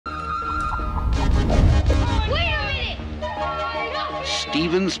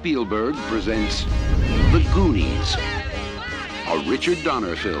Steven Spielberg presents The Goonies, a Richard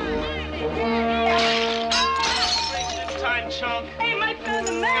Donner film. Time, chunk. Hey, Mike found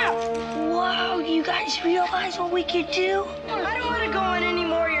the map. Whoa, do you guys realize what we could do? I don't want to go on any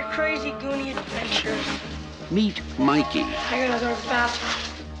more of your crazy Goonie adventures. Meet Mikey, I gotta go to the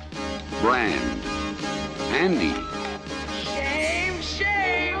bathroom. Brand, Andy,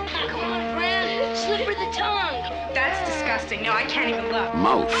 Shame. Come on, Brand. Slipper the tongue. That's disgusting. No, I can't even look.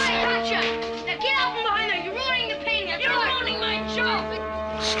 Mouth, I gotcha. Now get out from behind there. You're ruining the painting. You're ruining my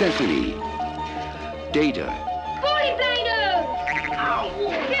joke. Stephanie, Data, Booty bangers. Ow.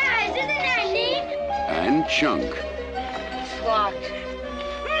 Guys, isn't that neat? and Chunk. It's locked.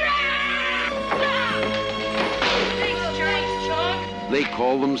 Thanks, Chunk. They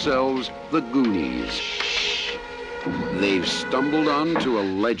call themselves The Goonies. They've stumbled onto a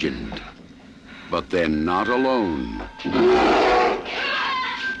legend, but they're not alone.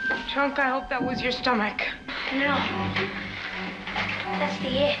 Chunk, I hope that was your stomach. No. That's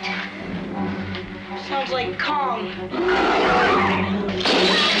the it. Sounds like Kong.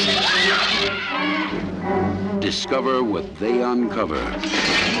 Discover what they uncover.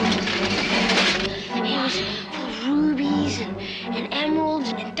 It was full of rubies and emeralds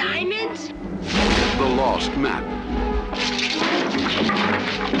and diamonds. The lost map.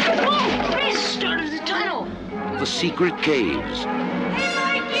 Oh, it's the start of the tunnel. The secret caves. Hey,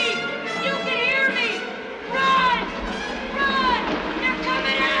 Mikey! You can hear me! Run! Run! They're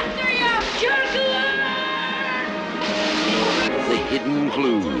coming after you! Juggler! The hidden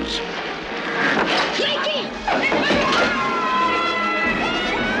clues. Mikey!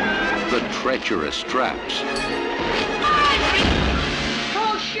 The treacherous traps.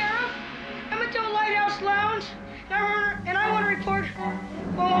 Hello, Sheriff. I'm at the Lighthouse Lounge, and I want to report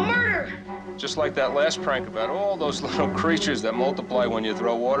a murder. Just like that last prank about all those little creatures that multiply when you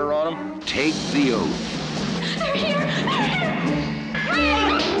throw water on them. Take the oath. They're here!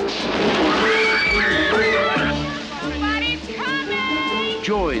 Somebody's coming!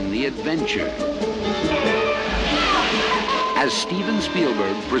 Join the adventure as Steven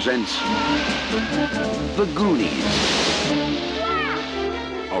Spielberg presents The Goonies,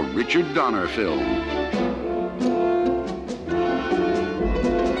 a Richard Donner film.